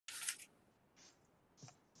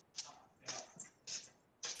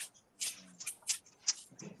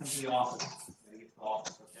the office. Gotta get to the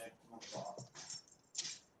office, okay? Come on to the office.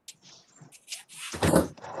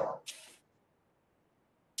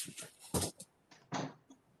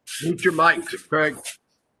 Mute your mics, Craig.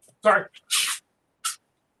 Sorry.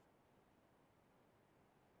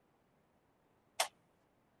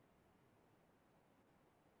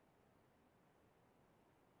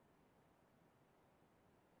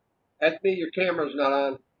 Ethmi, your camera's not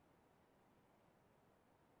on.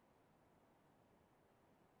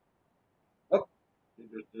 Oh, it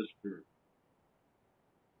just disappeared.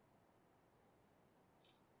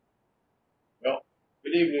 Well,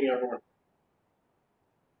 good evening, everyone.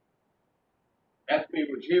 Ethmi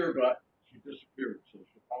was here, but she disappeared, so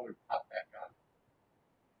she'll probably pop back on.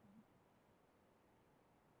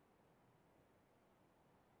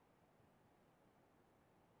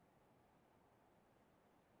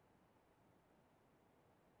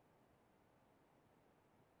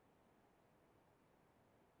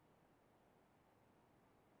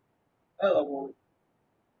 Hello, woman.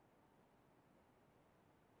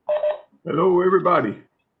 Hello, everybody.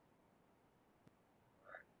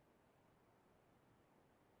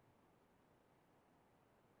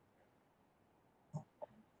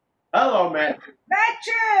 Hello, Matthew.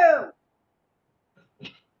 Matthew!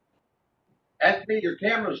 Ethmi, your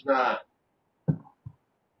camera's not.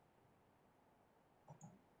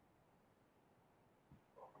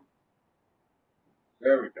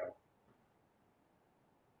 There we go.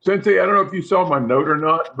 Sensei, I don't know if you saw my note or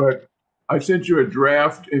not, but I sent you a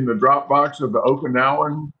draft in the Dropbox of the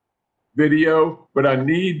Okinawan video, but I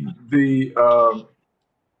need the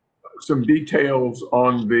some details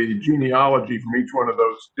on the genealogy from each one of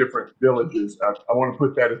those different villages. I want to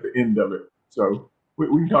put that at the end of it. So we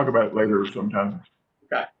can talk about it later sometime.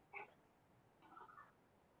 Okay.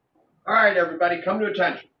 All right, everybody, come to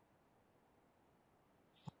attention.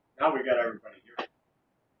 Now we got everybody here.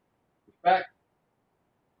 Respect.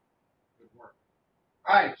 Good work.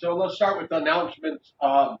 All right, so let's start with the announcements.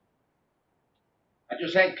 I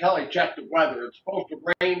just had Kelly check the weather. It's supposed to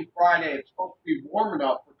rain Friday. It's supposed to be warm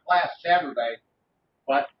enough for class Saturday,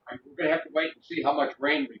 but we're going to have to wait and see how much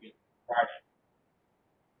rain we get Friday.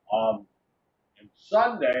 And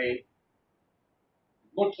Sunday,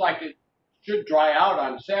 it looks like it should dry out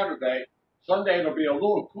on Saturday. Sunday, it'll be a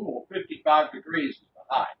little cool, 55 degrees is the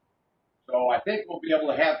high. So I think we'll be able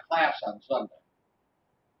to have class on Sunday.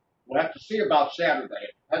 We'll have to see about Saturday.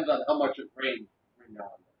 It depends on how much it rains between now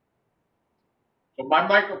and then. So my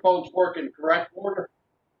microphone's working correct order?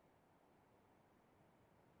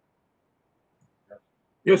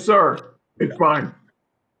 Yes, sir. It's fine.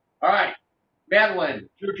 All right. Madeline,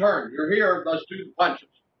 it's your turn. You're here. Let's do the punches.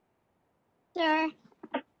 Sir.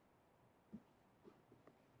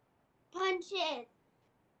 Punches.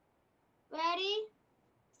 Ready,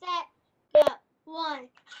 set, go. 1,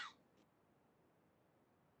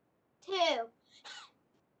 2,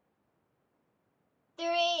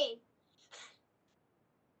 3,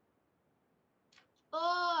 4,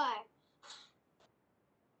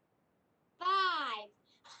 5,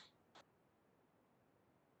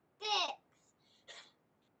 6,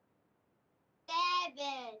 7,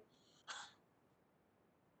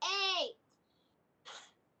 8,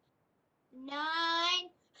 9,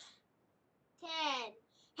 10.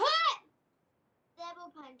 Hut! Double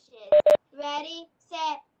punches. Ready,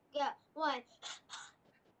 set, go. 1,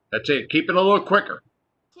 That's it. Keep it a little quicker.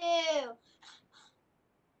 2,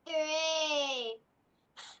 3,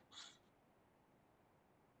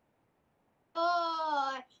 4,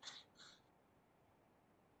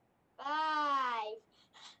 5,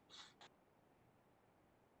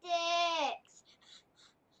 6,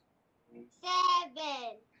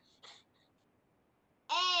 7,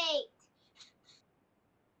 8,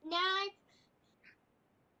 9,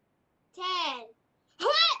 10.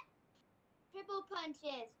 Hut! Triple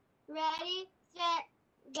punches. Ready, set,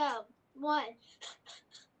 go. 1,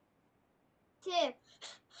 2,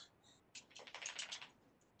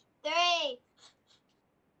 3,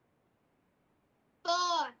 4,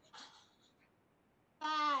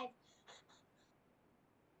 5,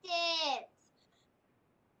 6,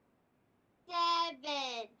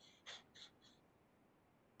 7,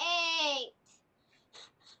 8,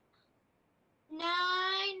 9,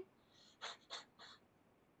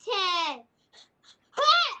 10.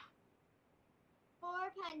 Hut! 4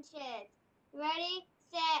 punches. Ready,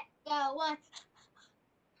 set, go. 1,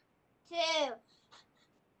 2,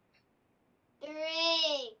 3,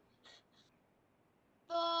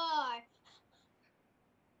 4,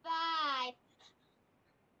 5,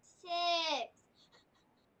 6,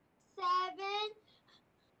 7,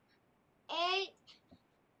 8,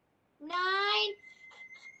 9,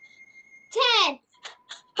 10.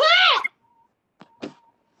 Hut!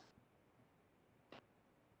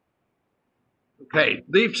 Okay,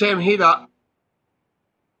 leave Samhita.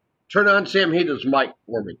 Turn on Samhita's mic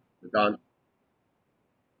for me, Madhan.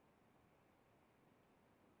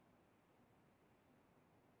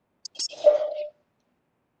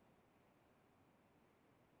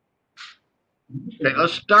 Okay,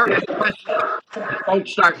 let's start with questions. Don't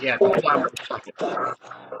start yet. Hold on for a second.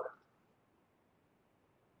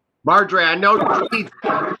 Marjorie, I know your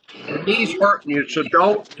knee's hurting you, so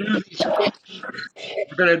don't do these kicks.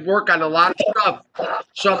 You're going to work on a lot of stuff.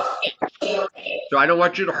 So I don't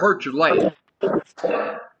want you to hurt your leg.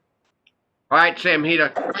 All right,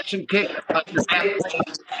 Samhita, question kick. Your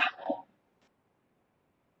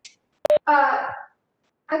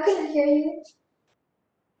I couldn't hear you.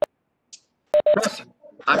 press.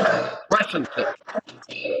 I'm pressing kick.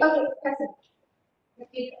 Okay, press it.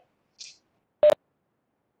 Repeat it.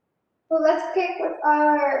 Well, let's kick with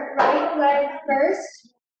our right leg first.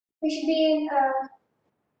 We should be in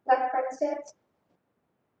left front stance.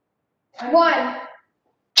 1,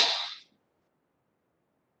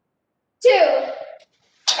 2,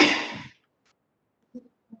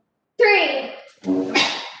 3,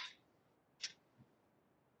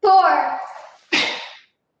 4,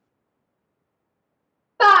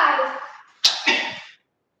 5,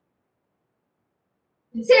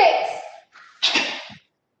 6,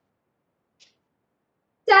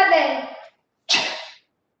 7,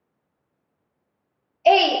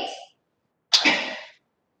 8,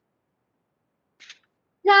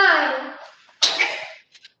 9.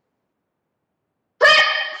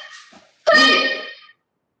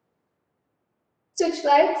 Switch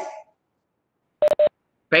legs.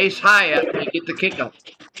 Face high up. You get the kick up.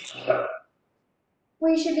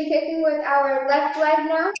 We should be kicking with our left leg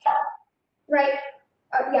now. Right.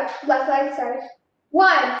 Yeah, left leg, sorry.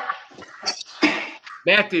 1,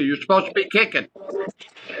 Matthew, you're supposed to be kicking.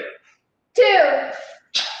 2,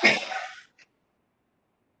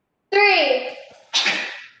 3,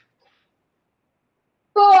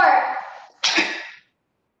 4,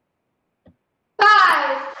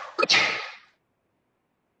 5,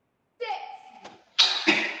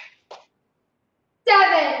 6,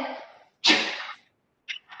 7,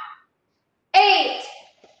 8,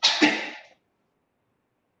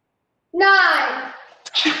 9.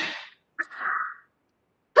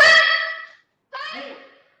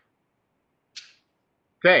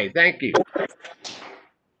 Okay, thank you.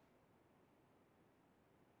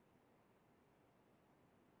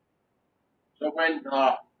 So when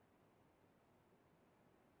her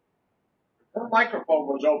microphone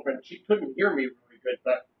was open, she couldn't hear me really good,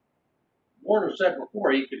 but Warner said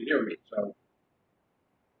before he could hear me, so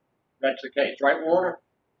that's the case, right, Warner?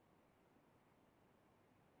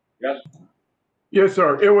 Yes. Yes,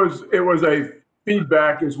 sir. It was a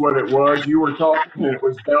feedback is what it was. You were talking and it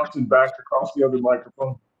was bouncing back across the other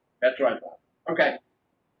microphone. That's what I thought. Okay.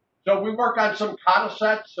 So we work on some kata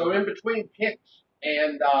sets. So in between kicks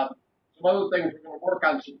and some other things, we're going to work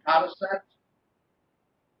on some kata sets.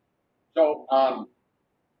 So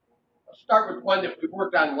let's start with one that we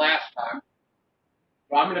worked on last time.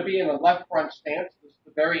 So I'm going to be in a left front stance. This is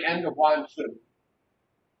the very end of Wan Su.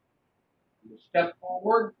 Step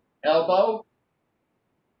forward, elbow.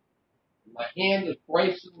 My hand is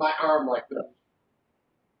bracing my arm like this.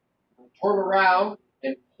 I'll turn around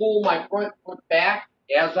and pull my front foot back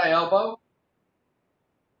as I elbow.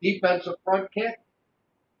 Defensive front kick.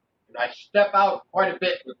 And I step out quite a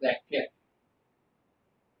bit with that kick.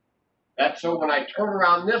 That's so when I turn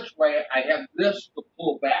around this way, I have this to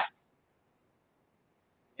pull back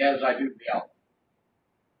as I do the elbow.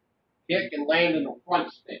 Kick and land in the front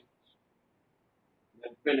stance. And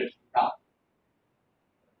then finish the top.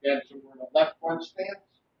 Again, so we're in a left front stance.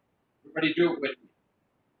 Everybody do it with me.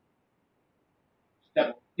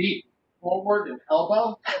 Step deep forward and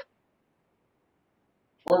elbow.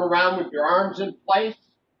 Turn around with your arms in place.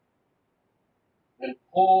 And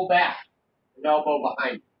pull back and elbow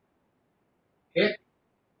behind you. Kick.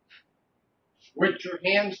 Switch your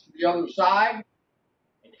hands to the other side.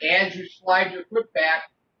 And as you slide your foot back,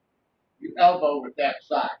 you elbow with that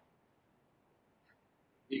side.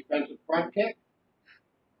 Defensive front kick.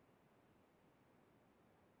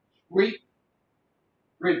 Sweep.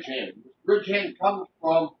 Bridge hand. This bridge hand comes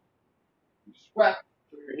from, you swept,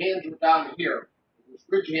 so your hands are down here. And this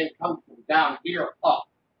bridge hand comes from down here up.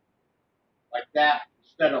 Like that,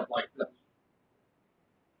 instead of like this.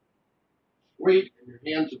 Sweep, and your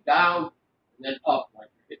hands are down, and then up, like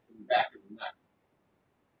you're hitting the back of the neck.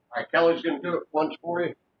 All right, Kelly's going to do it once for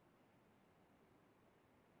you.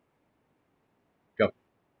 Go.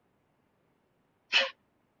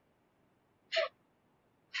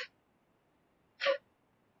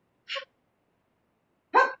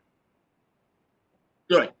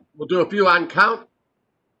 We'll do a few on count.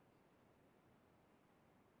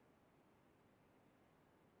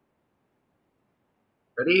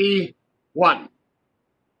 Ready? 1.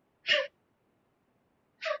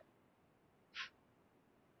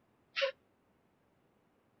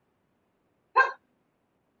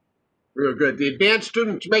 Real good. The advanced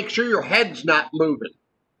students, make sure your head's not moving.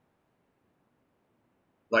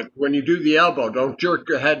 Like when you do the elbow, don't jerk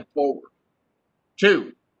your head forward.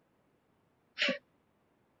 2.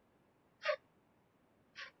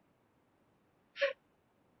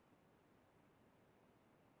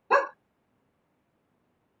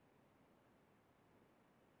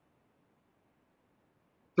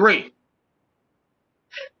 3.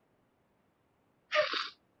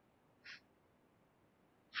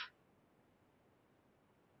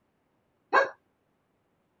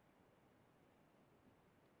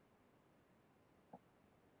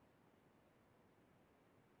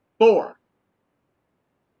 4.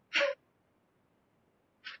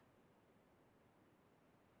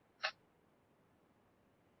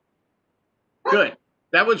 Good.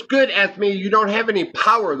 That was good, Ethmi. You don't have any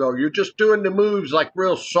power, though. You're just doing the moves like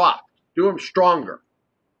real soft. Do them stronger.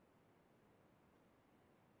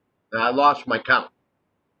 Now, I lost my count.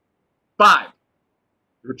 5.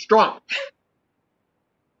 Do it strong.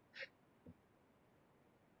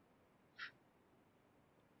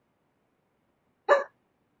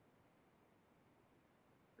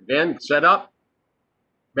 'Again, set up.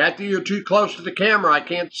 Matthew, you're too close to the camera. I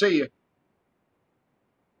can't see you.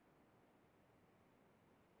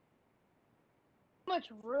 How much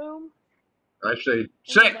room? I see. in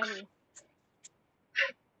the 6. belly?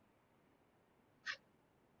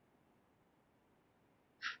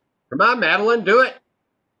 Come on, Madeline, do it.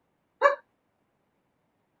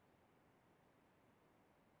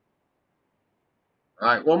 All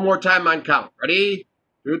right, one more time on count. Ready?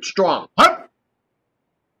 Do it strong. Hup!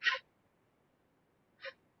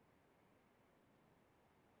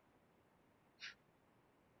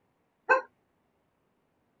 Good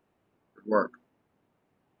work.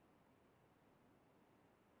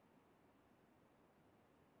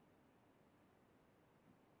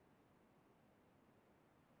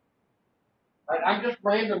 I'm just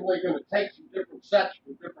randomly going to take some different sets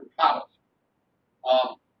from different cows.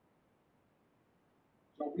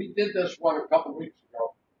 So we did this one a couple weeks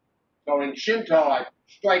ago. So in Shinto, I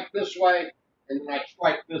strike this way, and then I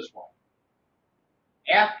strike this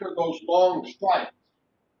way. After those long strikes,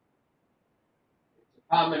 it's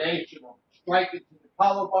a combination of striking to the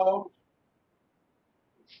collarbones,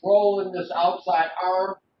 controlling this outside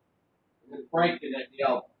arm, and then breaking at the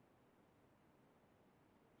elbow.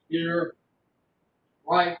 Here,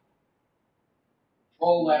 right,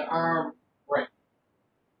 control that arm, break.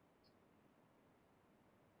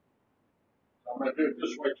 So I'm going to do it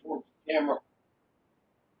this way towards the camera.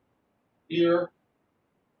 Here.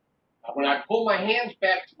 Now when I pull my hands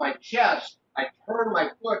back to my chest, I turn my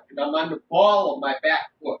foot and I'm on the ball of my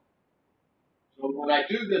back foot. So when I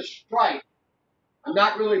do this strike, I'm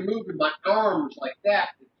not really moving my arms like that.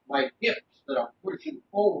 It's my hips that I'm pushing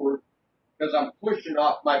forward because I'm pushing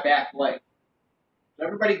off my back leg. So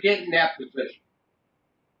everybody get in that position.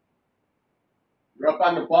 You're up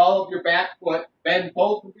on the ball of your back foot. Bend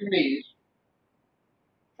both of your knees.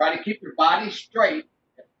 Try to keep your body straight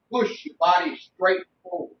and push your body straight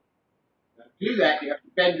forward. Now to do that, you have to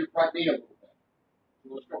bend your front knee a little bit.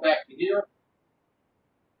 So let's go back to here.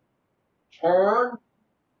 Turn.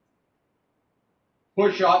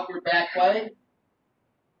 Push off your back leg.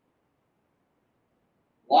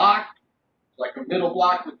 Block. It's like a middle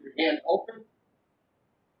block with your hand open.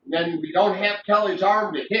 And then we don't have Kelly's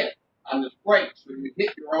arm to hit on this break, so you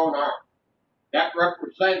hit your own arm. That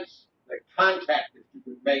represents the contact that you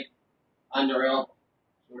would make on your elbow.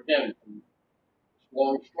 So again, from this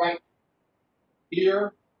long strike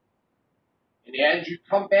here, and as you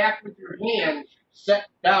come back with your hands, set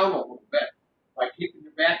down a little bit by keeping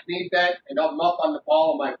your back knee bent and I'm up on the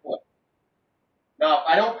ball of my foot. Now, if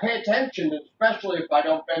I don't pay attention, especially if I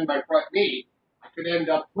don't bend my front knee, I could end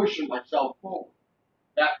up pushing myself forward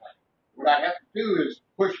that way. What I have to do is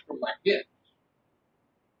push from my hips.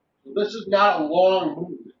 So this is not a long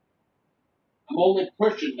movement. I'm only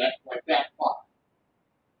pushing that like that far.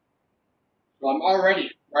 So I'm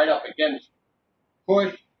already right up against it.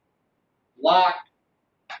 Push, lock,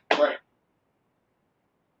 break.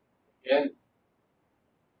 Again,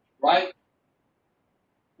 strike,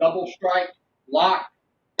 double strike, lock,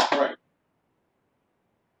 break.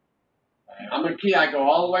 And I'm going to key, I go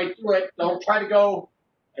all the way through it. Don't try to go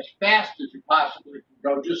as fast as you possibly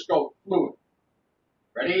can go. Just go fluid.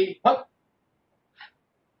 Ready? Hup.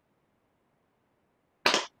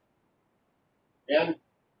 Again,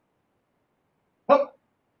 Hup.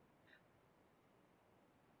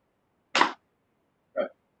 Good. All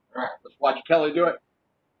right, let's watch Kelly do it.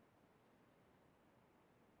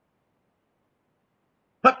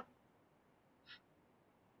 Hup.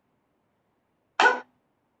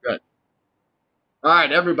 Good. All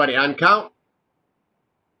right, everybody, on count.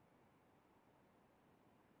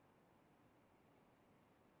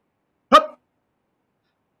 Hup.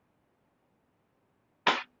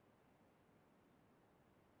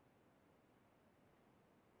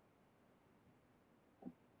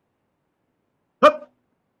 Hup.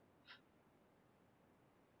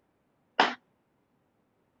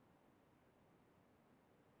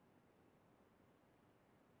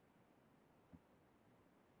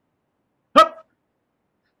 Hup.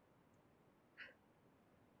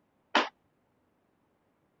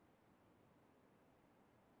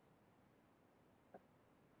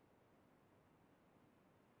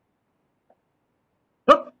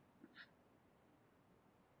 Hup.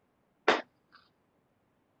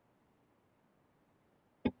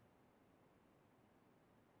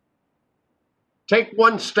 Take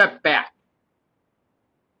one step back.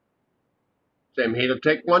 Same here.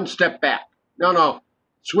 Take one step back. No.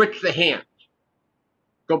 Switch the hands.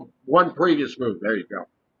 Go one previous move. There you go.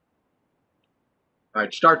 All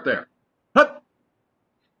right, start there. Hup.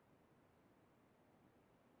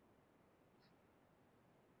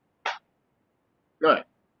 Good.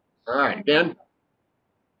 All right, again.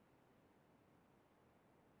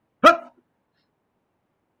 Hup.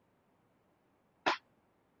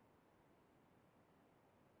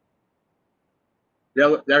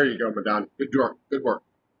 Yeah, there you go, Madhan. Good work. Good work.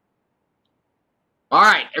 All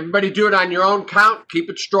right, everybody do it on your own count. Keep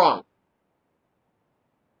it strong.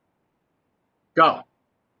 Go.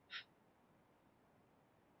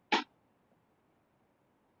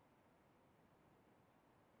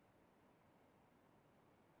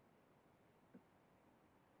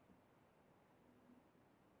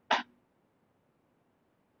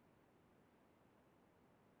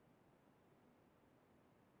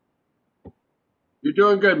 You're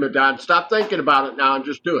doing good, Madhan. Stop thinking about it now and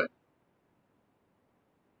just do it.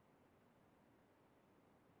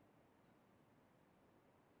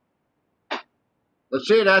 Let's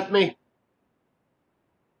see it, Ethmi.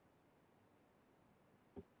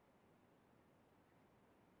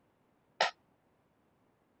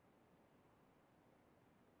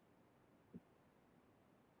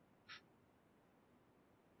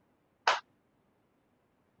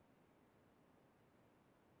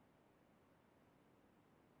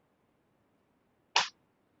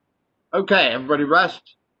 Okay, everybody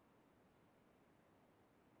rest.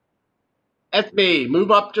 Ethmi,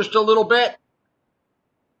 move up just a little bit.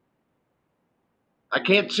 I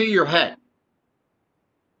can't see your head.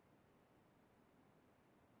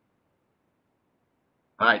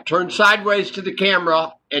 All right, turn sideways to the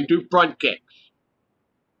camera and do front kicks.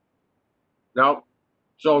 No.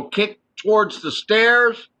 So kick towards the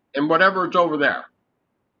stairs and whatever's over there.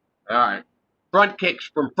 All right. Front kicks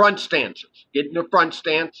from front stances. Get in the front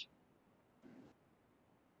stance.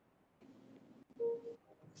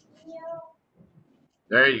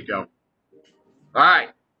 There you go. All right.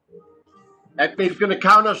 Ethmi's going to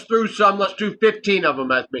count us through some. Let's do 15 of them,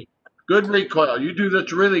 Ethmi. Good recoil. You do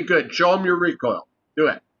this really good. Show them your recoil. Do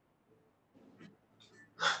it.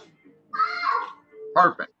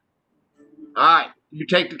 Perfect. All right. You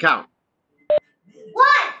take the count. 1,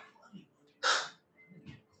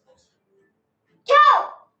 2,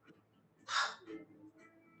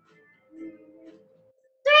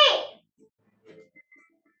 3,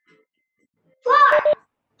 4,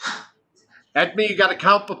 Ethmi, you got to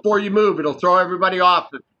count before you move. It'll throw everybody off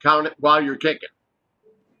if you count it while you're kicking.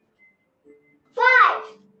 5,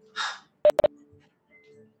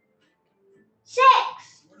 6,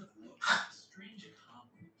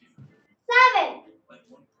 7,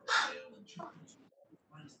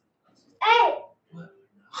 8,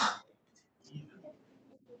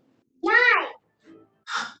 9.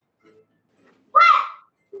 What?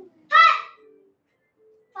 Hut!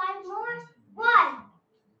 5 more. 1,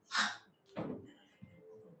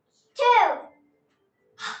 2,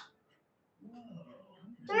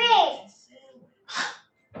 3,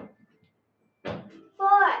 4.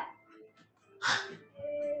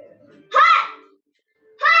 Hut!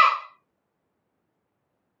 Hut!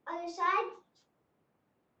 Other side.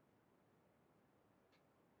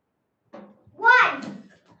 1,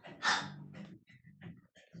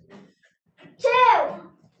 2,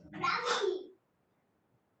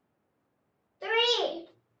 3,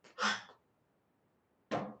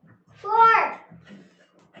 4,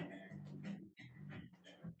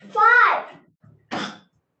 5,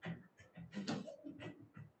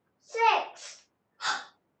 6,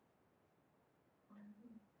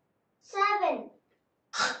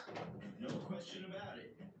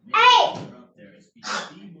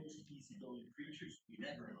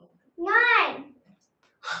 9.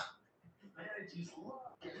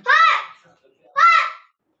 Hot! Hot!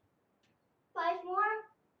 5 more.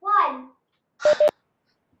 1,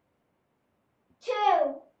 2,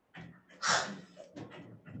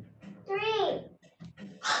 3,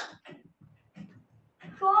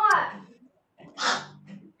 4. Hot!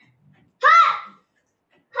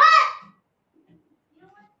 Hot! You know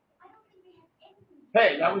what? I don't think we have anything.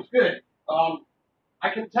 Hey, that was good. I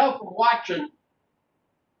can tell from watching,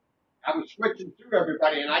 I was switching through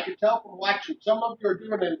everybody, and I can tell from watching some of you are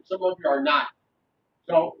doing it and some of you are not.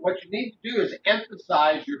 So what you need to do is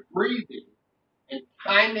emphasize your breathing and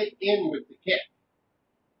time it in with the kick.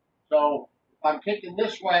 So if I'm kicking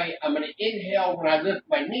this way, I'm going to inhale when I lift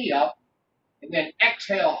my knee up and then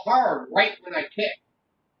exhale hard right when I kick.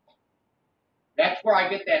 That's where I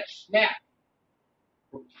get that snap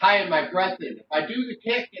from tying my breath in. If I do the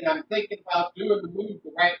kick and I'm thinking about doing the move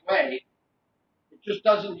the right way, it just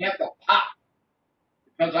doesn't have the pop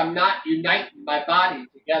because I'm not uniting my body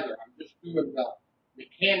together. I'm just doing the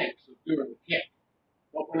mechanics of doing the kick.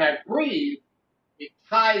 But when I breathe, it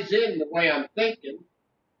ties in the way I'm thinking,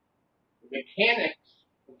 the mechanics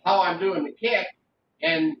of how I'm doing the kick,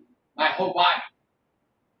 and my whole body.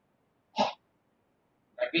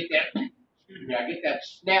 I get that, I get that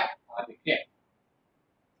snap on the kick.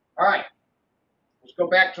 All right, let's go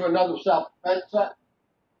back to another self-defense set.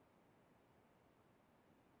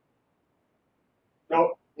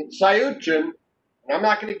 So in Sayuchin, and I'm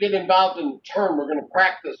not going to get involved in the term, we're going to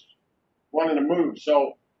practice one of the moves.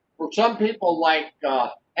 So for some people like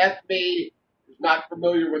Ethmi, who's not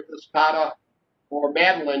familiar with this kata, or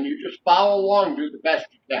Madeline, you just follow along, do the best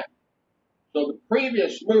you can. So the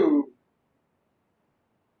previous move,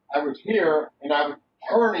 I was here, and I was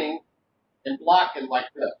turning and blocking like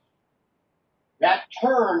this. That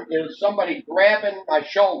turn is somebody grabbing my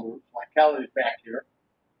shoulders, like Kelly's back here,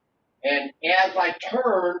 and as I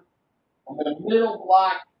turn, I'm going to middle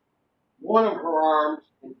block one of her arms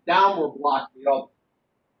and downward block the other.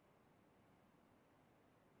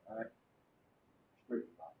 All right.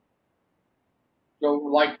 So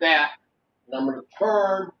like that, and I'm going to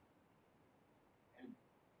turn and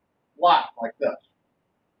block like this.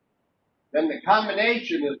 Then the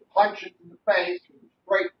combination is punch into the face with a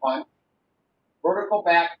straight punch, vertical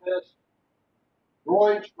back fist,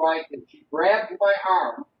 groin strike, and she grabs my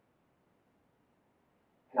arm,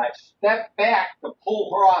 and I step back to pull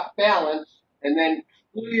her off balance, and then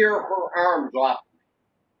clear her arms off me.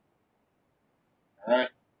 All right.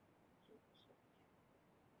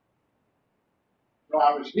 So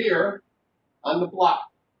I was here on the block.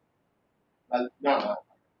 No.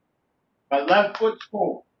 My left foot's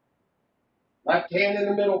forward. Left hand in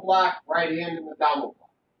the middle block, right hand in the downward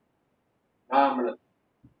block. Now I'm going to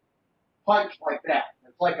punch like that.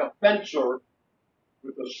 It's like a fencer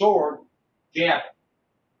with a sword jabbing.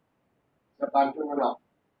 Except I'm doing a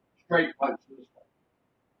straight punch this way.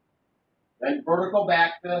 Then vertical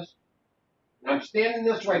back fist. And I'm standing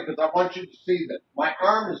this way because I want you to see this. My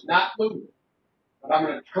arm is not moving, but I'm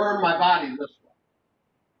going to turn my body this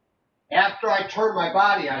way. After I turn my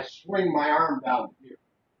body, I swing my arm down here.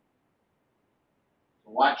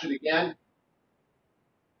 So watch it again.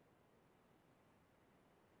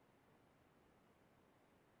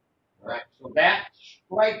 All right, so that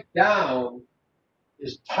strike down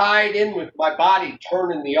is tied in with my body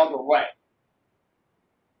turning the other way.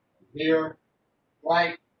 Here,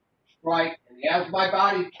 strike, strike, and as my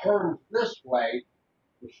body turns this way,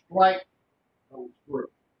 the strike comes through.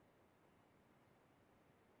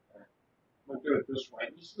 Right. I'm going to do it this way.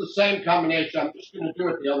 This is the same combination. I'm just going to do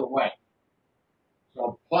it the other way.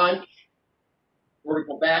 So punch,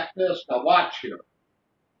 vertical back fist. Now watch here.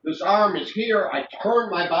 This arm is here. I turn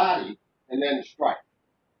my body and then strike.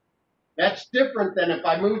 That's different than if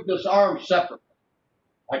I move this arm separately,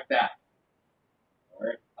 like that. All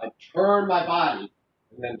right. I turn my body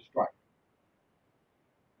and then strike.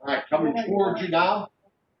 All right, coming towards you now.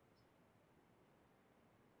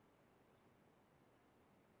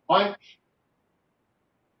 Punch.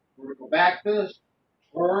 Vertical back fist.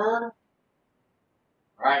 Turn.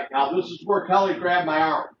 All right, now this is where Kelly grabbed my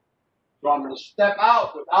arm. So I'm going to step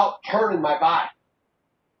out without turning my body.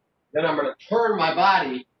 Then I'm going to turn my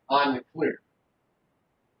body on the clear.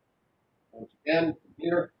 Once again,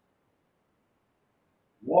 here.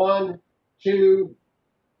 1, 2,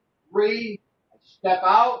 3. I step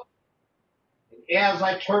out. And as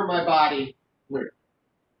I turn my body, clear.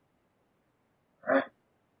 All right.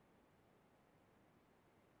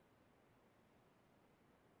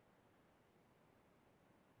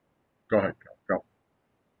 Go ahead, go.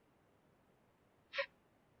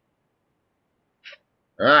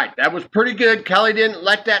 All right, that was pretty good. Kelly didn't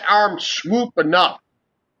let that arm swoop enough.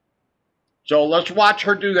 So let's watch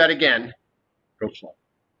her do that again. Go slow.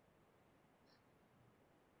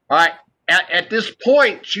 All right, at this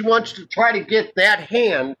point, she wants to try to get that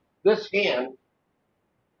hand, this hand,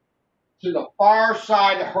 to the far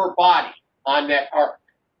side of her body on that arc.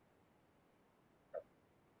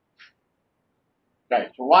 Okay,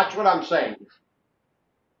 so watch what I'm saying.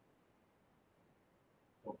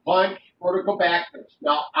 So punch, vertical back fist.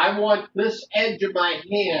 Now, I want this edge of my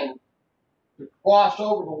hand to cross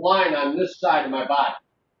over the line on this side of my body.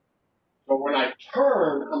 So when I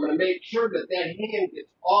turn, I'm going to make sure that that hand gets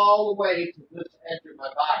all the way to this edge of my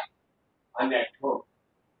body on that curve.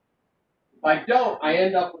 If I don't, I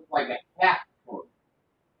end up with like a half curve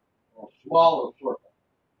or a smaller circle.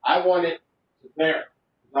 I want it to there.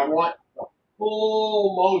 I want the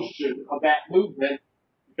full motion of that movement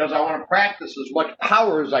because I want to practice as much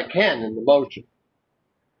power as I can in the motion.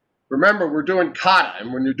 Remember, we're doing kata,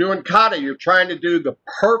 and when you're doing kata, you're trying to do the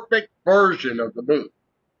perfect version of the move.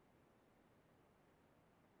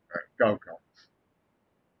 All right, go.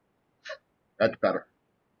 That's better.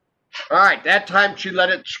 All right, that time she let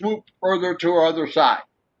it swoop further to her other side.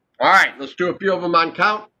 All right, let's do a few of them on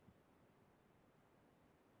count.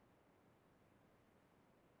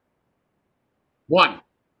 1.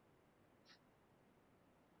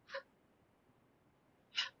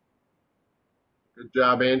 Good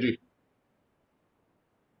job, Angie.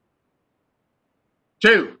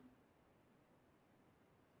 2.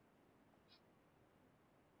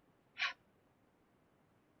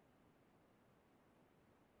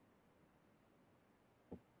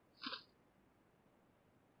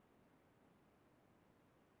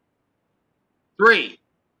 3.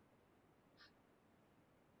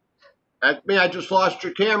 Ethmi, I just lost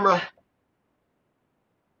your camera.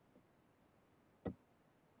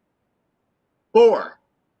 4.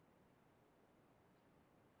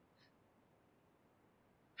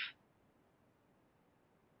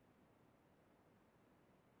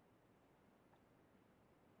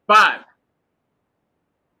 5.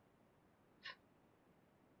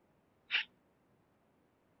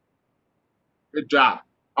 'Good job.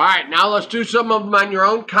 All right, now let's do some of them on your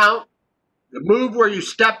own count. The move where you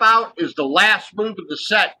step out is the last move of the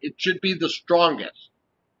set. It should be the strongest.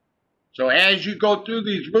 So as you go through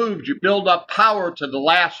these moves, you build up power to the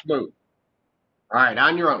last move. All right,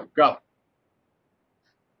 on your own, go.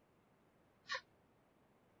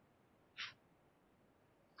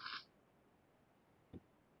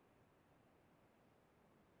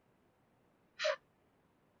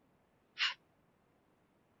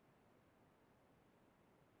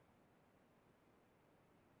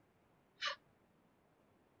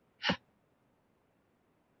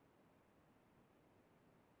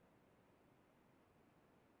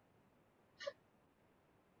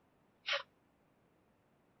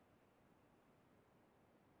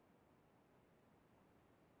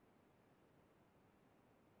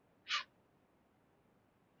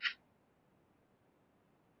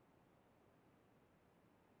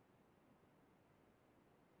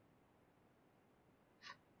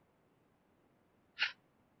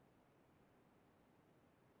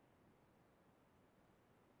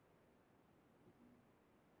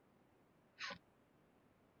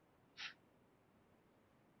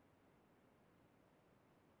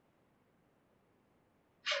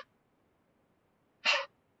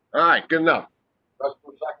 All right, good enough. Rest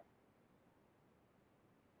for a second.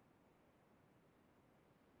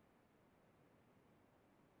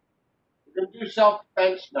 We're going to do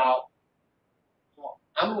self-defense now. So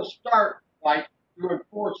I'm going to start by doing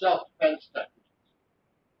 4 self-defense techniques.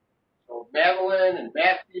 So Madeline and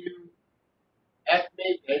Matthew,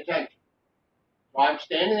 Ethmi, pay attention. So I'm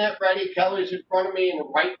standing at ready. Kelly's in front of me in the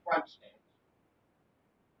right front stance.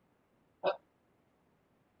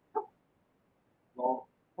 So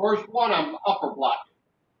first one, I'm upper blocking.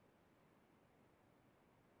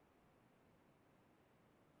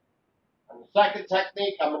 On the second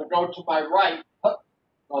technique, I'm going to go to my right. So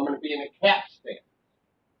I'm going to be in a cap stance.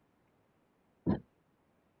 The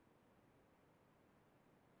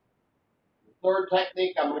third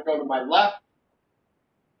technique, I'm going to go to my left.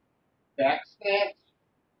 Back stance.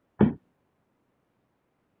 And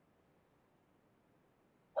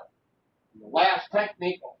the last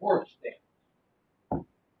technique, a horse stance.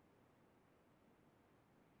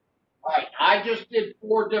 All right, I just did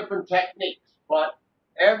 4 different techniques, but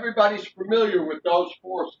everybody's familiar with those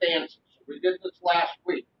 4 stances. So we did this last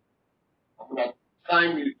week. I'm going to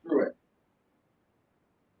time you through it.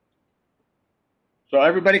 So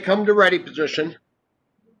everybody come to ready position.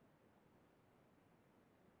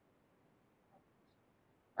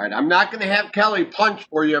 All right, I'm not going to have Kelly punch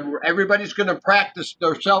for you. Everybody's going to practice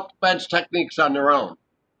their self-defense techniques on their own.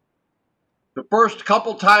 The first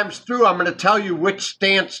couple times through, I'm going to tell you which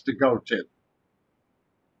stance to go to.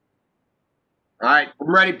 All right,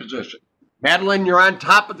 from ready position. Madeline, you're on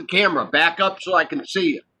top of the camera. Back up so I can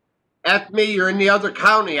see you. Ethmi, you're in the other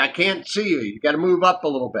county. I can't see you. You got to move up a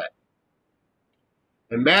little bit.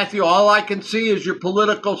 And Matthew, all I can see is your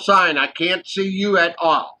political sign. I can't see you at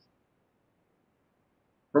all.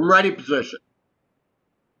 From ready position.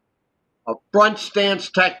 A front stance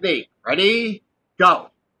technique. Ready?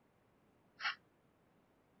 Go.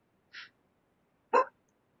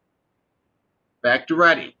 Back to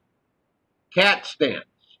ready. Cat stance.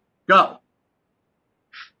 Go.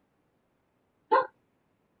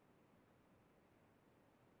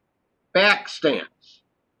 Back stance.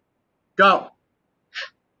 Go.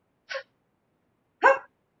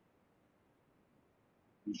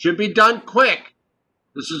 You should be done quick.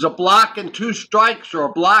 This is a block and 2 strikes, or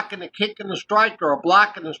a block and a kick and a strike, or a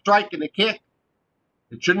block and a strike and a kick.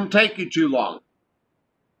 It shouldn't take you too long.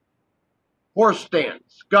 Horse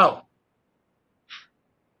stance. Go.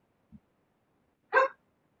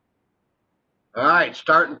 All right,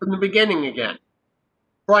 starting from the beginning again.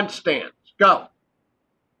 Front stance. Go.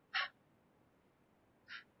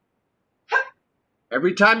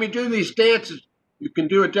 Every time you do these stances, you can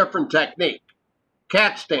do a different technique.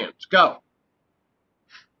 Cat stance. Go.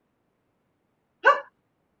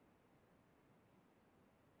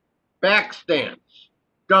 Back stance.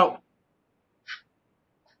 Go.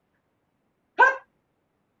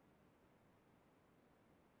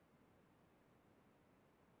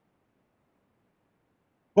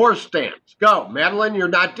 Horse stance. Go. Madeline, you're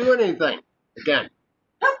not doing anything. Again.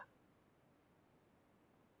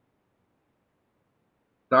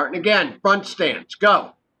 Starting again. Front stance.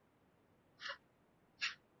 Go.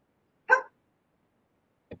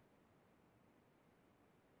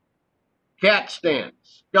 Cat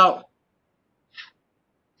stance. Go.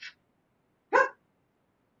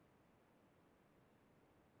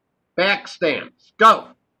 Back stance. Go.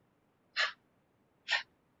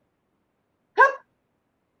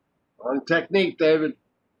 Wrong technique, David.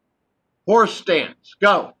 Horse stance.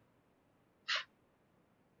 Go.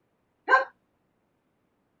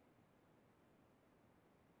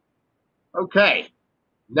 Okay.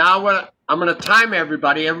 Now I'm going to time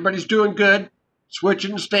everybody. Everybody's doing good.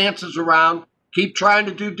 Switching stances around. Keep trying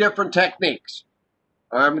to do different techniques.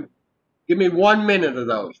 Give me 1 minute of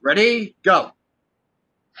those. Ready? Go.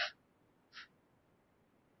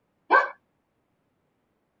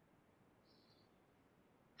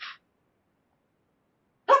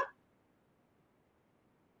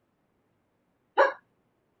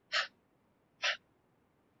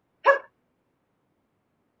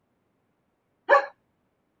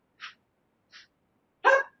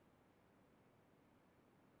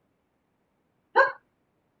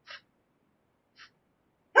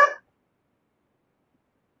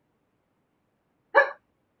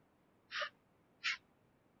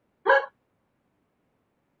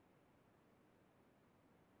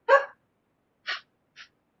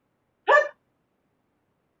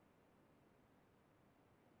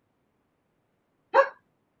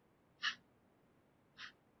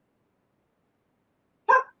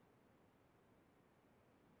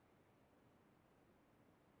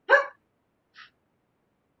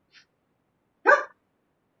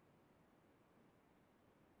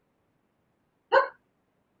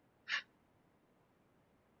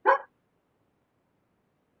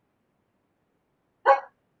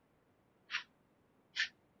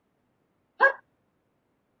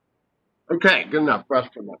 Okay, good enough.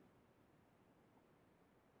 Rest for a minute.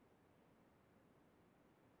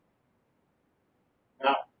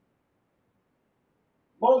 Now,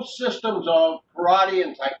 most systems of karate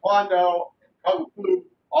and taekwondo and kung fu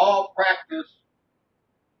all practice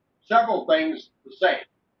several things the same.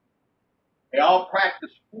 They all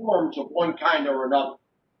practice forms of one kind or another.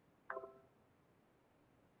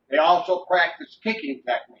 They also practice kicking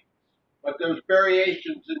techniques, but there's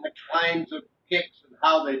variations in the kinds of kicks and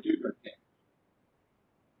how they do their kicks.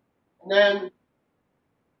 And then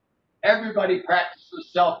everybody practices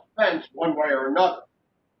self-defense one way or another.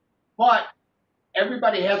 But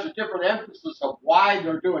everybody has a different emphasis of why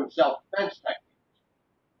they're doing self-defense techniques.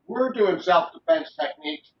 We're doing self-defense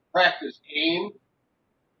techniques to practice aim,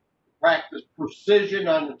 to practice precision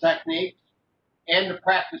on the techniques, and to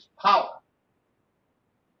practice power.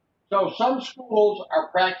 So some schools are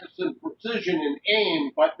practicing precision and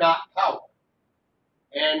aim, but not power.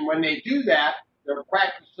 And when they do that, they're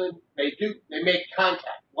practicing, they make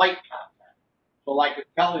contact, light contact. So like if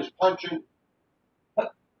Kelly's punching,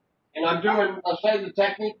 and I'm doing, let's say, the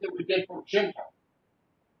technique that we did from Shinto.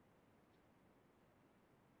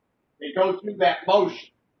 They go through that motion.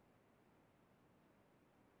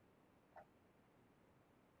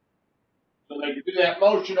 So they can do that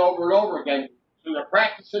motion over and over again. So they're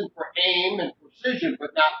practicing for aim and precision, but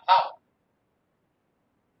not power.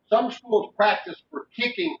 Some schools practice for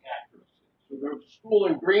kicking accuracy. So there's a school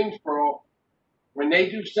in Greensboro, when they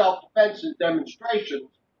do self-defense and demonstrations,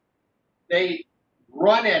 they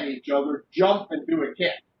run at each other, jump, and do a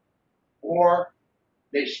kick. Or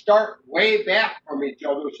they start way back from each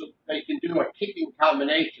other so that they can do a kicking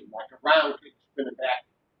combination, like a round kick, spin, and back.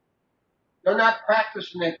 They're not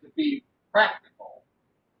practicing it to be practical,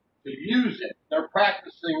 to use it. They're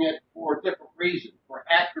practicing it for a different reason, for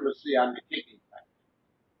accuracy on the kicking technique.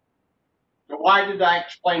 So why did I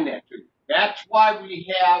explain that to you? That's why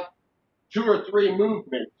we have 2 or 3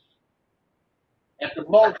 movements, at the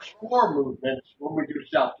most 4 movements when we do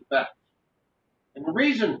self-defense. And the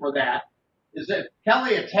reason for that is that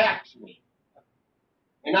Kelly attacks me,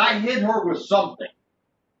 and I hit her with something.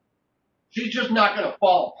 She's just not going to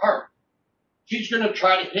fall apart. She's going to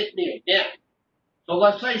try to hit me again. So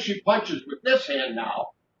let's say she punches with this hand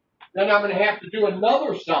now, then I'm going to have to do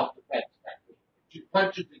another self-defense technique. If she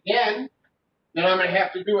punches again, then I'm going to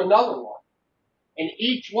have to do another one. And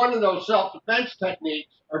each one of those self-defense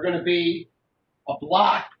techniques are going to be a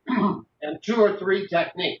block and 2 or 3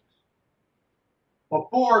 techniques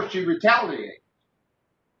before she retaliates.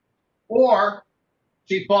 Or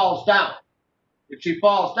she falls down. If she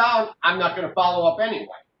falls down, I'm not going to follow up anyway.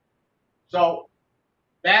 So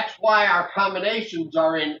that's why our combinations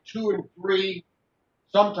are in 2 and 3,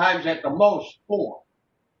 sometimes at the most 4.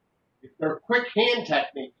 If they're quick hand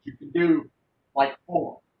techniques, you can do like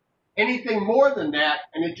 4. Anything more than that,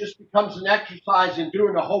 and it just becomes an exercise in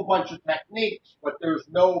doing a whole bunch of techniques, but there's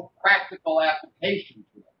no practical application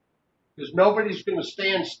to it. Because nobody's going to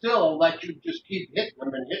stand still and let you just keep hitting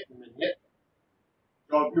them and hitting them and hitting them.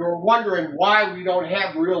 So if you're wondering why we don't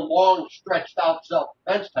have real long, stretched out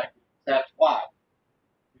self-defense techniques, that's why.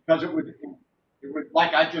 Because it would,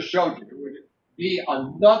 like I just showed you, it would be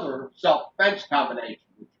another self-defense combination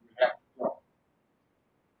which we would have to throw.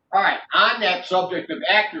 All right, on that subject of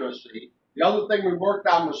accuracy, the other thing we worked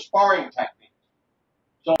on was sparring techniques.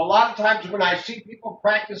 So a lot of times when I see people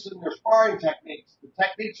practicing their sparring techniques, the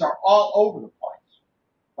techniques are all over the place.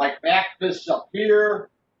 Like back fists up here,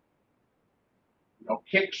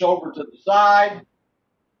 kicks over to the side,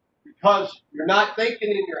 because you're not thinking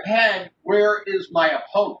in your head, where is my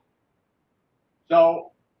opponent?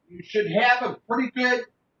 So you should have a pretty good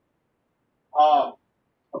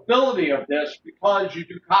ability of this because you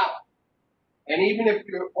do kata. And even if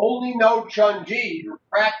you only know Chun-Ji, you're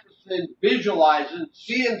practicing visualizing,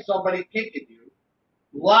 seeing somebody kicking you,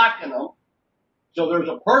 locking them. So there's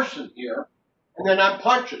a person here, and then I'm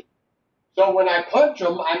punching. So when I punch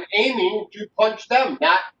them, I'm aiming to punch them,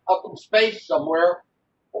 not up in space somewhere,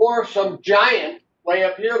 or some giant way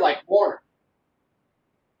up here like Warner.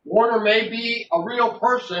 Warner may be a real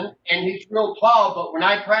person, and he's real tall, but when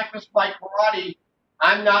I practice my karate,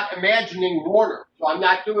 I'm not imagining Warner, so I'm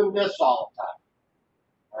not doing this all the time.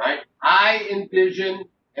 All right? I envision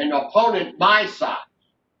an opponent my size.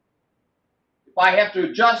 If I have to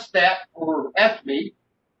adjust that for Ethmi,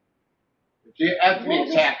 if Ethmi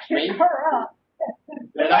attacks me,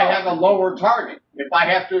 then I have a lower target. If I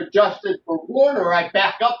have to adjust it for Warner, I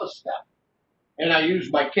back up a step, and I use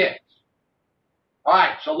my kicks. All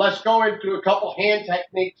right, so let's go into a couple hand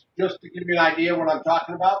techniques just to give you an idea of what I'm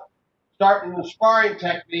talking about. Starting the sparring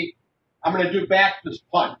technique, I'm going to do back fist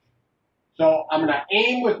punch. So I'm going to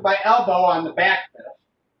aim with my elbow on the back fist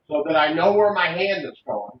so that I know where my hand is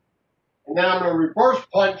going. And then I'm going to reverse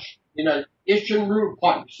punch in an Ishin-Ryu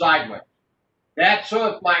punch sideways. That's so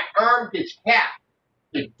if my arm gets capped,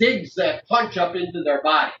 it digs that punch up into their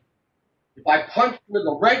body. If I punch with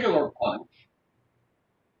a regular punch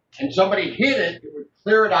and somebody hit it, it would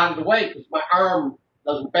clear it out of the way because my arm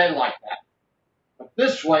doesn't bend like that. But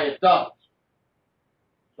this way it does.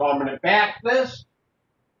 So I'm going to back this.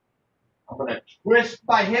 I'm going to twist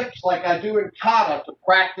my hips like I do in kata to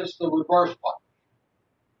practice the reverse punch.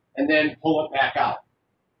 And then pull it back out.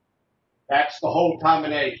 That's the whole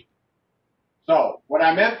combination. So what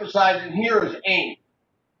I'm emphasizing here is aim.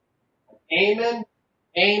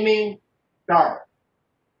 Aiming, guard.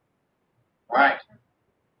 All right.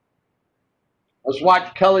 Let's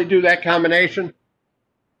watch Kelly do that combination.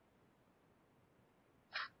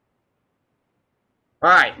 All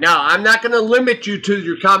right. Now, I'm not going to limit you to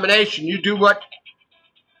your combination. You do what...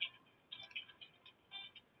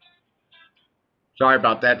 Sorry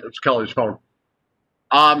about that. It's Kelly's phone.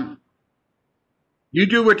 You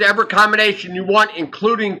do whatever combination you want,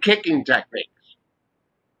 including kicking techniques.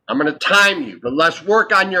 I'm going to time you, but let's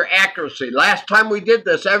work on your accuracy. Last time we did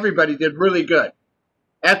this, everybody did really good.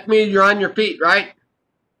 Ethmi, you're on your feet, right?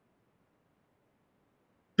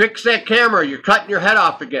 Fix that camera. You're cutting your head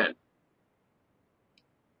off again.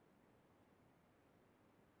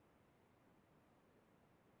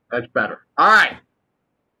 That's better. All right.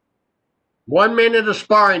 1 minute of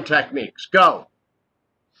sparring techniques. Go.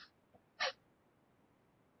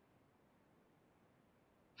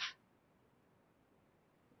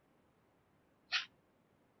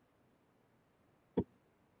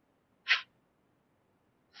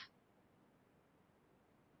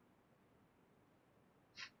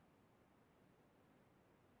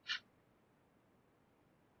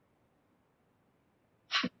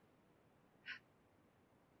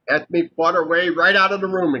 Ethmi fought her way right out of the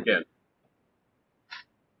room again.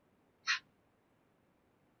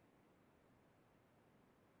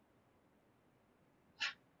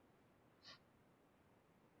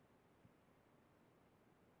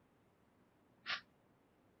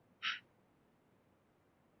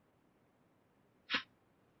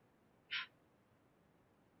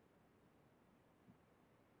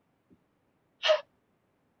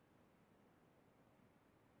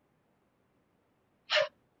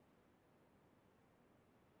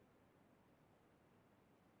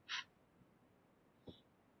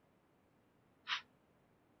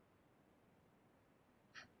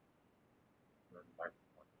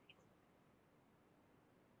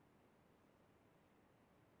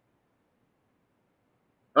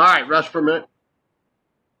 All right, rest for a minute.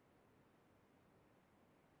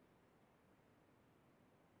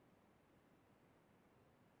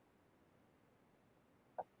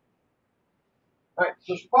 All right,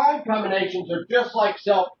 so sparring combinations are just like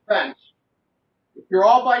self-defense. If you're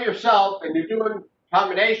all by yourself and you're doing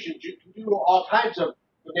combinations, you can do all kinds of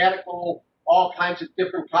fanatical, all kinds of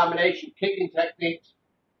different combination kicking techniques.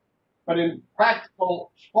 But in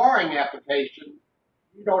practical sparring application,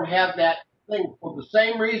 you don't have that thing for the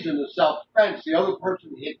same reason as self-defense. The other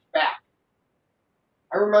person hits back.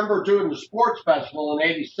 I remember doing the sports festival in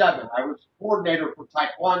 '87. I was coordinator for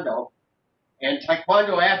Taekwondo, and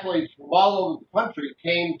Taekwondo athletes from all over the country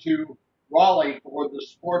came to Raleigh for the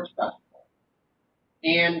sports festival.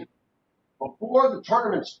 And before the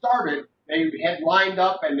tournament started, they had lined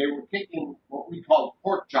up and they were kicking what we call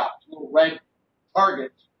pork chops, little red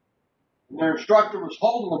targets. And their instructor was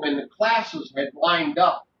holding them, and the classes had lined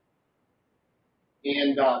up,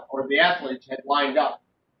 and or the athletes had lined up.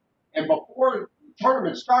 And before the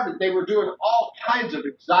tournament started, they were doing all kinds of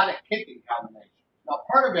exotic kicking combinations. Now,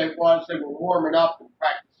 part of it was they were warming up and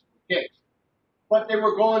practicing the kicks, but they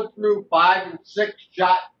were going through 5 and 6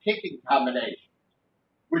 shot kicking combinations,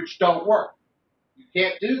 which don't work. You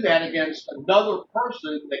can't do that against another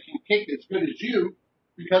person that can kick as good as you,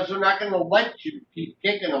 because they're not going to let you keep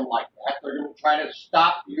kicking them like that. They're going to try to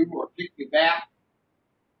stop you or kick you back.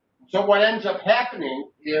 So what ends up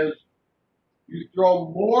happening is you throw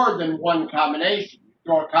more than one combination. You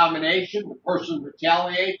throw a combination, the person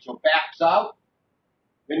retaliates or backs out.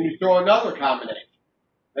 Then you throw another combination.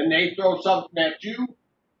 Then they throw something at you.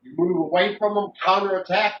 You move away from them,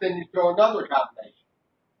 counterattack, then you throw another combination.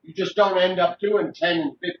 You just don't end up doing 10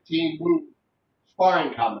 and 15 move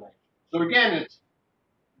sparring combinations. So again, it's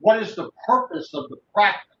what is the purpose of the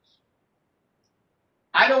practice?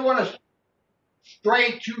 I don't want to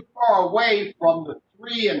stray too far away from the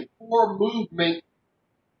 3 and 4 movement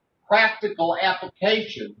practical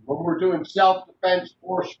application when we're doing self-defense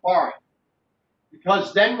or sparring,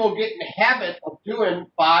 because then we'll get in the habit of doing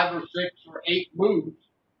 5 or 6 or 8 moves,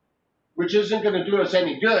 which isn't going to do us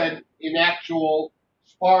any good in actual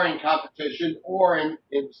sparring competition or in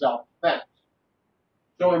self-defense.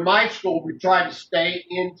 So in my school, we try to stay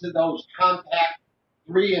into those compact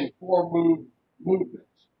 3 and 4 movements.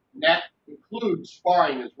 And that includes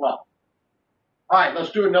sparring as well. All right,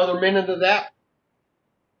 let's do another minute of that.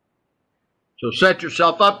 So set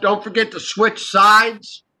yourself up. Don't forget to switch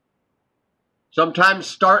sides. Sometimes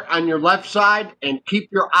start on your left side and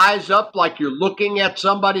keep your eyes up like you're looking at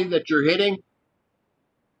somebody that you're hitting.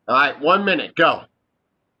 All right, 1 minute, go.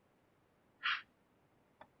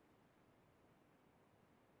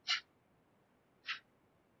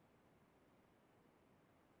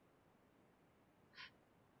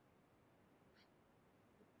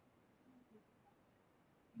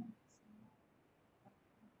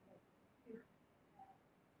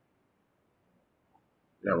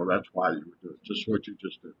 Yeah, well, that's why you were doing just what you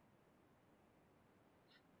just did.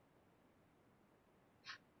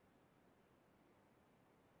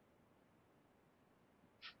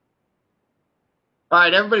 All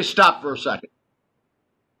right, everybody stop for a second.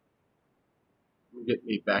 get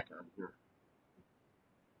me back on here.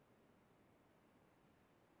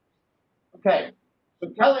 Okay, so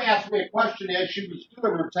Kelly asked me a question as she was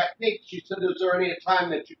doing her technique. She said, is there any time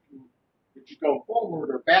that you go forward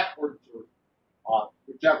or backwards or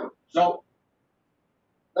whichever? So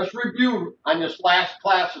let's review on this last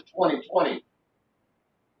class of 2020.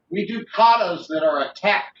 We do katas that are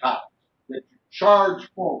attack katas, that you charge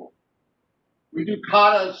forward. We do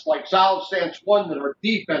katas like solid stance 1 that are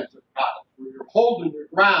defensive katas, where you're holding your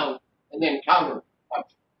ground and then counter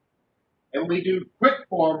punching. And we do quick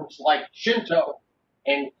forms like Shinto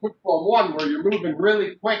and quick form 1 where you're moving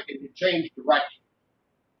really quick and you change direction.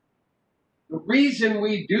 The reason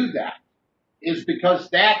we do that is because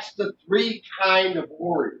that's the 3 kind of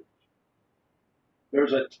warriors.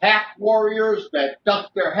 There's attack warriors that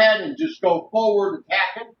duck their head and just go forward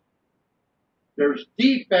attacking. There's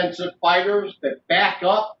defensive fighters that back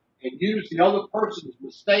up and use the other person's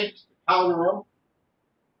mistakes to counter them.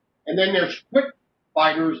 And then there's quick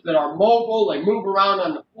fighters that are mobile, they move around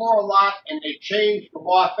on the floor a lot, and they change from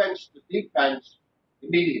offense to defense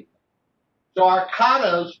immediately. So our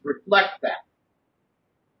katas reflect that.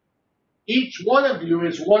 Each one of you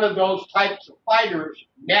is one of those types of fighters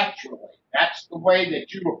naturally. That's the way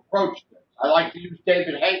that you approach this. I like to use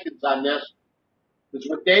David Hankins on this, because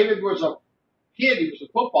when David was a kid, he was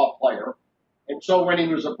a football player, and so when he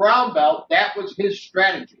was a brown belt, that was his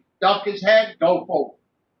strategy. Duck his head, go forward.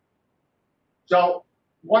 So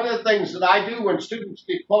one of the things that I do when students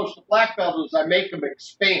get close to black belt is I make them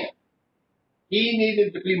expand. He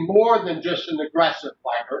needed to be more than just an aggressive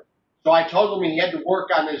fighter, so I told him he had to work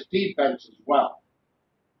on his defense as well.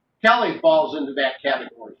 Kelly falls into that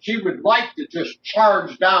category. She would like to just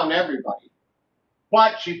charge down everybody,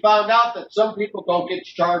 but she found out that some people don't get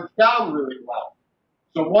charged down really well.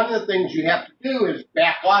 So one of the things you have to do is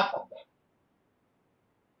back off of them.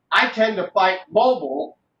 I tend to fight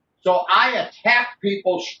mobile, so I attack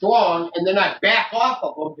people strong, and then I back off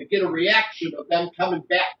of them to get a reaction of them coming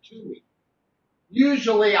back to me.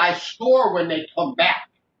 Usually I score when they come back.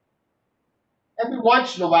 Every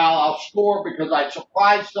once in a while I'll score because I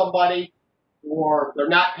surprise somebody or they're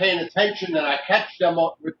not paying attention and I catch them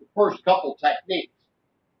with the first couple techniques.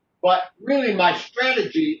 But really my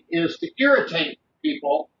strategy is to irritate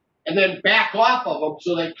people and then back off of them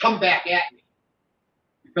so they come back at me.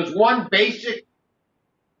 Because one basic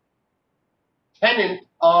tenet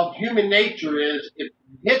of human nature is if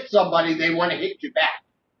you hit somebody, they want to hit you back,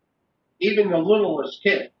 even the littlest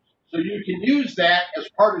kids. So you can use that as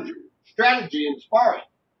part of your strategy in sparring,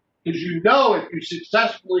 because you know if you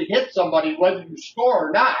successfully hit somebody, whether you score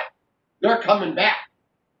or not, they're coming back.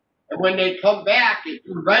 And when they come back, if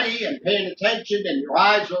you're ready and paying attention and your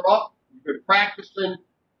eyes are up, you've been practicing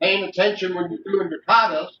paying attention when you're doing your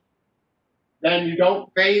katas, then you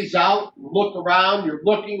don't phase out, look around, you're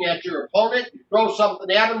looking at your opponent, you throw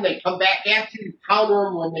something at them, they come back at you, you counter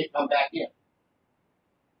them when they come back in.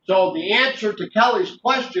 So the answer to Kelly's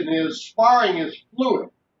question is sparring is fluid.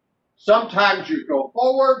 Sometimes you go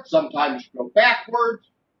forward, sometimes you go backwards.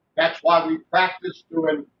 That's why we practice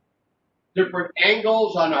doing different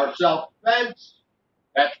angles on our self-defense.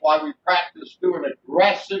 That's why we practice doing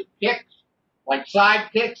aggressive kicks, like side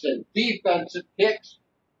kicks, and defensive kicks,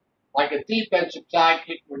 like a defensive side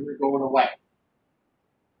kick when you're going away.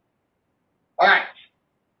 All right.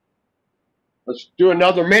 Let's do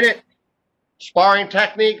another minute. Sparring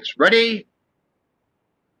techniques. Ready?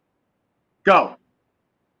 Go.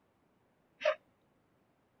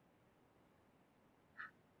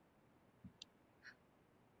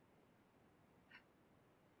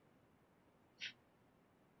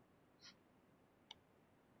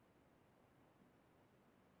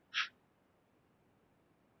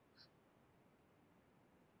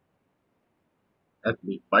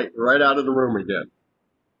 Ethmi fighting right out of the room again.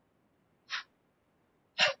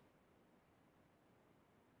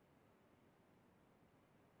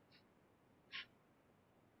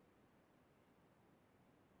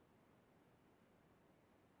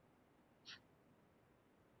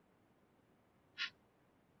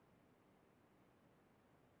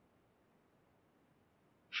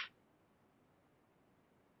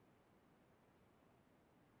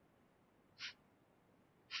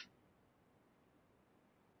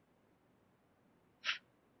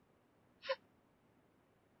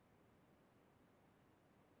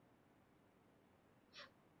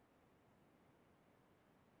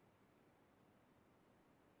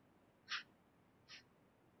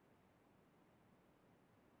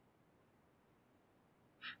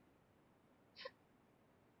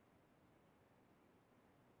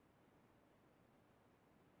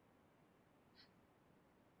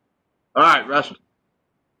 All right, rest.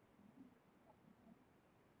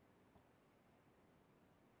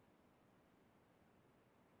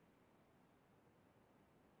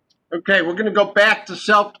 Okay, we're going to go back to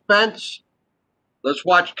self-defense. Let's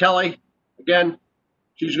watch Kelly again.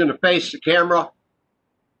 She's going to face the camera.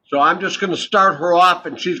 So I'm just going to start her off,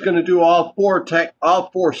 and she's going to do all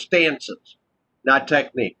four stances, not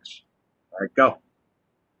techniques. All right, go.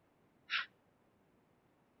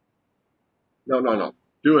 No.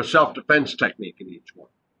 Do a self-defense technique in each one.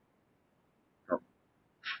 Go.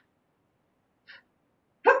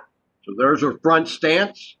 So there's her front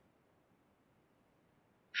stance.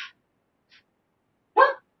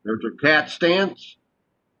 There's her cat stance.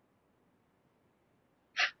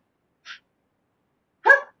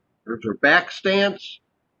 There's her back stance.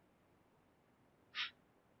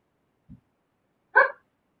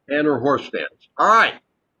 And her horse stance. All right.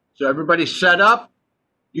 So everybody's set up.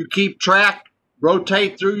 You keep track.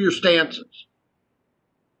 Rotate through your stances.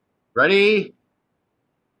 Ready?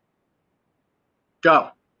 Go.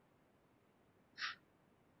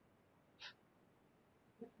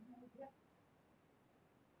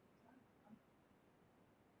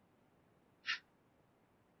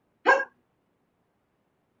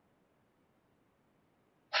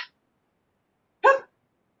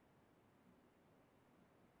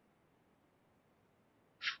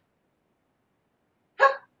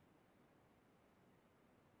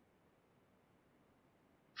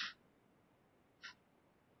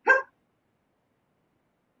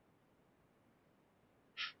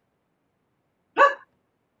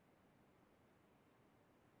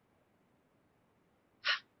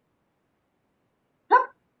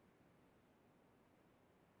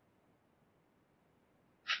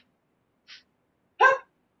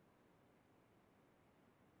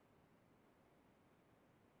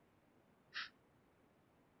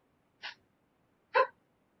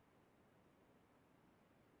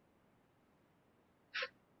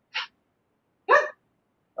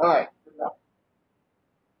 All right.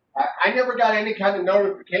 I never got any kind of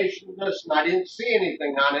notification of this, and I didn't see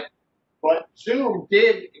anything on it. But Zoom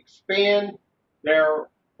did expand their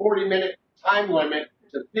 40-minute time limit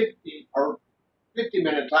to 50 or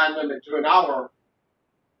 50-minute time limit to an hour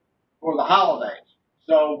for the holidays.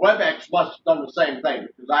 So WebEx must have done the same thing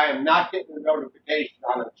because I am not getting a notification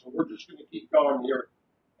on it. So we're just going to keep going here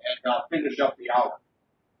and finish up the hour.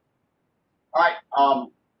 All right.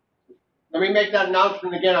 Let me make that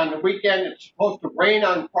announcement again. On the weekend, it's supposed to rain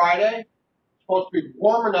on Friday. It's supposed to be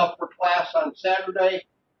warm enough for class on Saturday,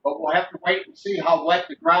 but we'll have to wait and see how wet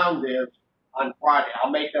the ground is on Friday.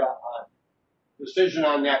 I'll make a decision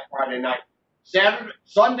on that Friday night.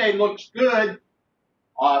 Sunday looks good.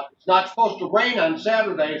 It's not supposed to rain on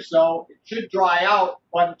Saturday, so it should dry out,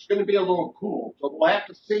 but it's going to be a little cool. So we'll have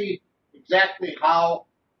to see exactly how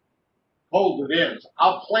cold it is.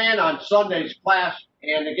 I'll plan on Sunday's class,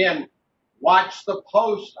 and again, watch the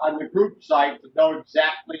post on the group site to know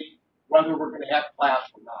exactly whether we're going to have class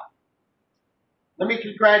or not. Let me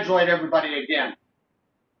congratulate everybody again.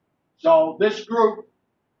 So this group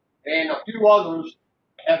and a few others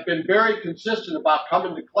have been very consistent about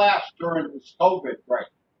coming to class during this COVID break,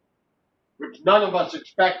 which none of us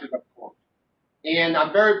expected, of course. And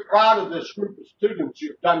I'm very proud of this group of students.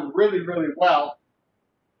 You've done really, really well.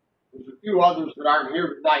 There's a few others that aren't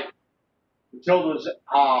here tonight. Matilda's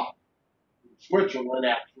in Switzerland,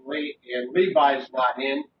 actually, and Levi's not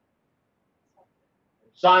in.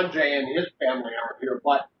 Sanjay and his family aren't here,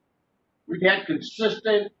 but we've had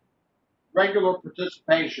consistent, regular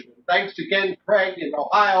participation. And thanks again, Craig, in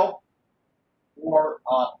Ohio, for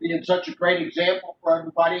being such a great example for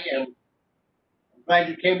everybody. And I'm glad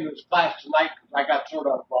you came to this class tonight because I got sort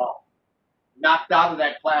of knocked out of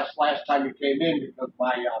that class last time you came in because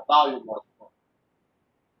my volume wasn't working.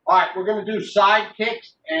 All right, we're going to do side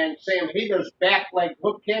kicks and Sam Heather's back leg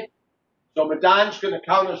hook kick. So Madhan's going to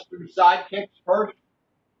count us through side kicks first.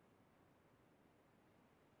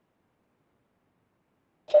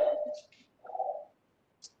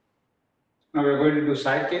 Now we're going to do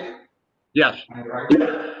side kick. Yes. Am I right?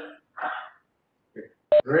 Okay.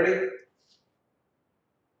 Ready?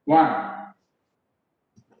 1,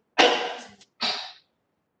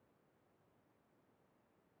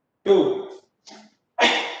 2,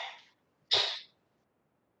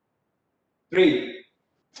 3,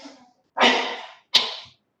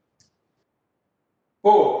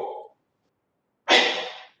 4,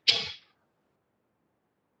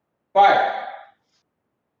 5,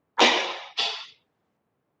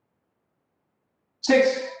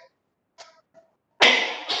 6,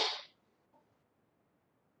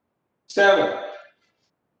 7,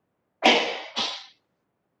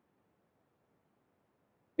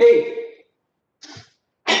 8,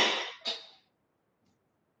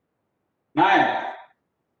 9,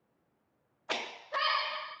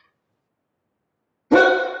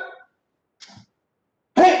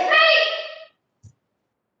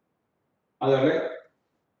 Other leg.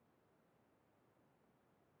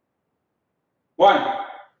 1,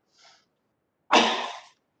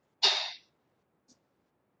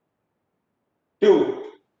 2,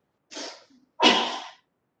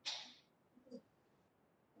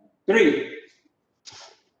 3,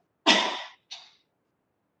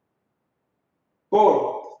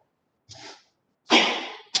 4,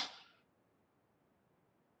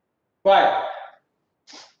 5.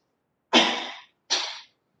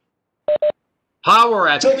 Power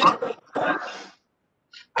at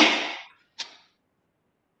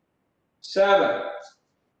 7,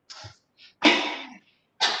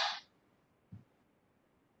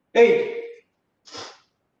 8,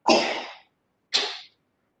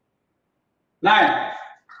 9.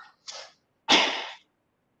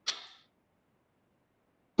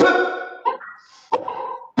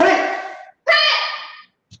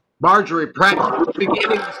 Marjorie, practice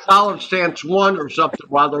beginning of solid stance 1 or something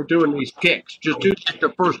while they're doing these kicks. Just do like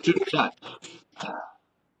the first 2 sets. All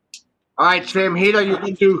right, Samhita, you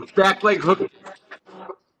can do back leg hook.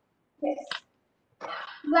 Yes.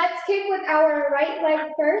 Let's kick with our right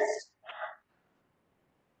leg first.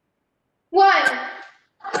 1,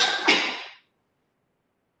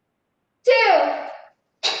 2,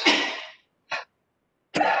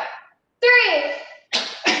 3.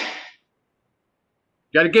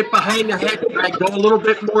 Got to get behind the head, Greg. Go a little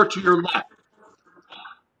bit more to your left.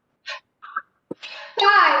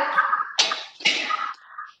 5,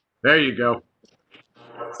 There you go.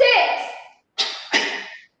 6,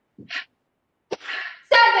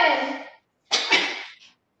 7,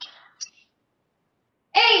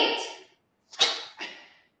 8,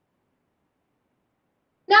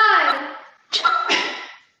 9.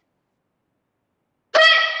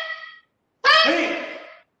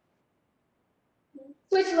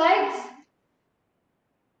 Switch legs.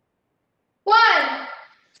 1,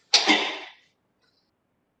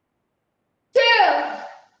 2,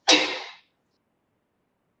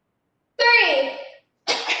 3,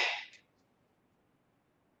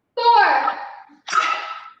 4,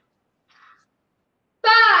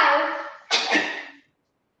 5,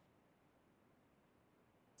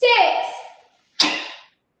 6,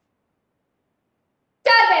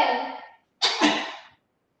 7.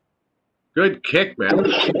 Good kick, man. 9.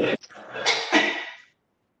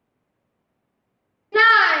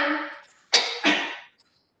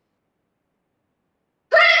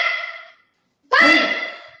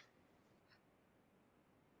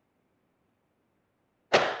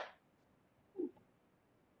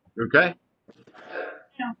 Okay?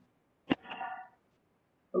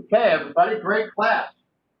 Okay, everybody, great class.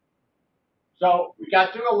 So we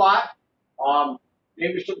got through a lot.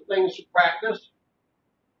 Maybe some things to practice.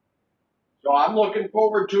 So I'm looking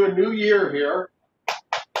forward to a new year here.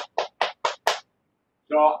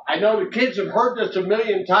 So I know the kids have heard this a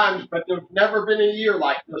million times, but there's never been a year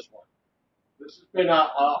like this one. This has been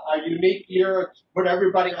a unique year. It's put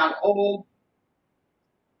everybody on hold.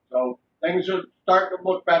 So things are starting to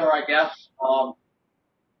look better, I guess. So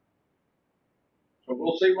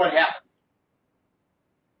we'll see what happens.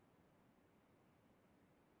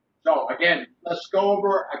 So again, let's go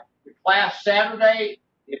over the class Saturday.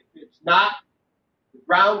 If it's not, the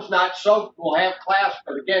ground's not soaked, we'll have class.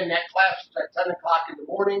 But again, that class is at 10 o'clock in the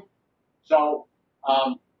morning. So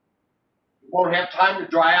we won't have time to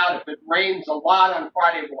dry out. If it rains a lot on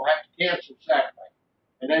Friday, we'll have to cancel Saturday.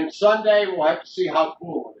 And then Sunday, we'll have to see how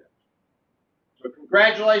cool it is. So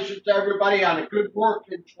congratulations to everybody on a good work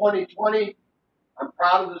in 2020. I'm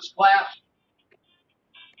proud of this class.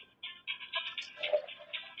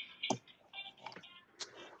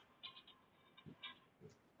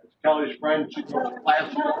 That's Kelly's friend. She goes to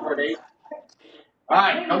class over at 8. All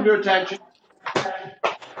right, come to attention.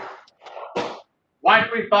 Why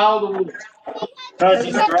do we follow the rules?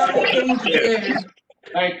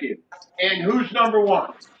 Thank you. And who's number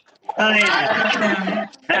 1? Oh, yeah.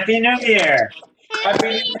 Happy New Year. Happy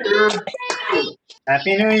New Year.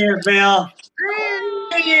 Happy New Year, Bill.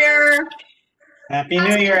 New Year. Happy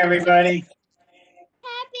New Year, everybody.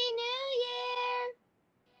 Happy New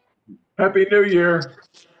Year. Happy New Year.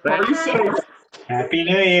 Are you safe? Happy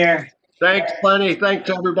New Year. Thanks, Lenny. Thanks,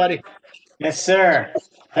 everybody. Yes, sir.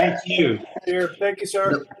 Thank you. Here, thank you,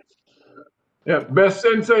 sir. Yeah, best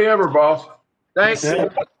sensei ever, boss. Thanks. Yes,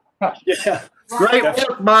 sir. Yeah. Great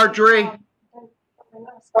work, Marjorie.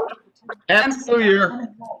 Happy New Year.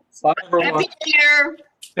 Bye, everyone. Happy New Year.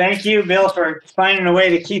 Thank you, Bill, for finding a way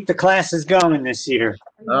to keep the classes going this year.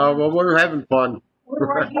 Well, we're having fun.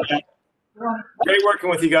 Great working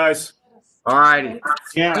with you guys. All righty.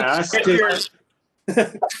 Yeah, us Take too.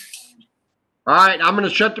 care. All right, I'm going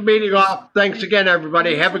to shut the meeting off. Thanks again,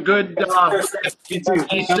 everybody. Have a good. You too.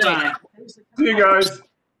 Be safe. Bye-bye. See you guys.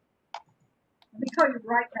 Let me call you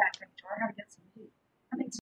right back, Victor. I gotta get some.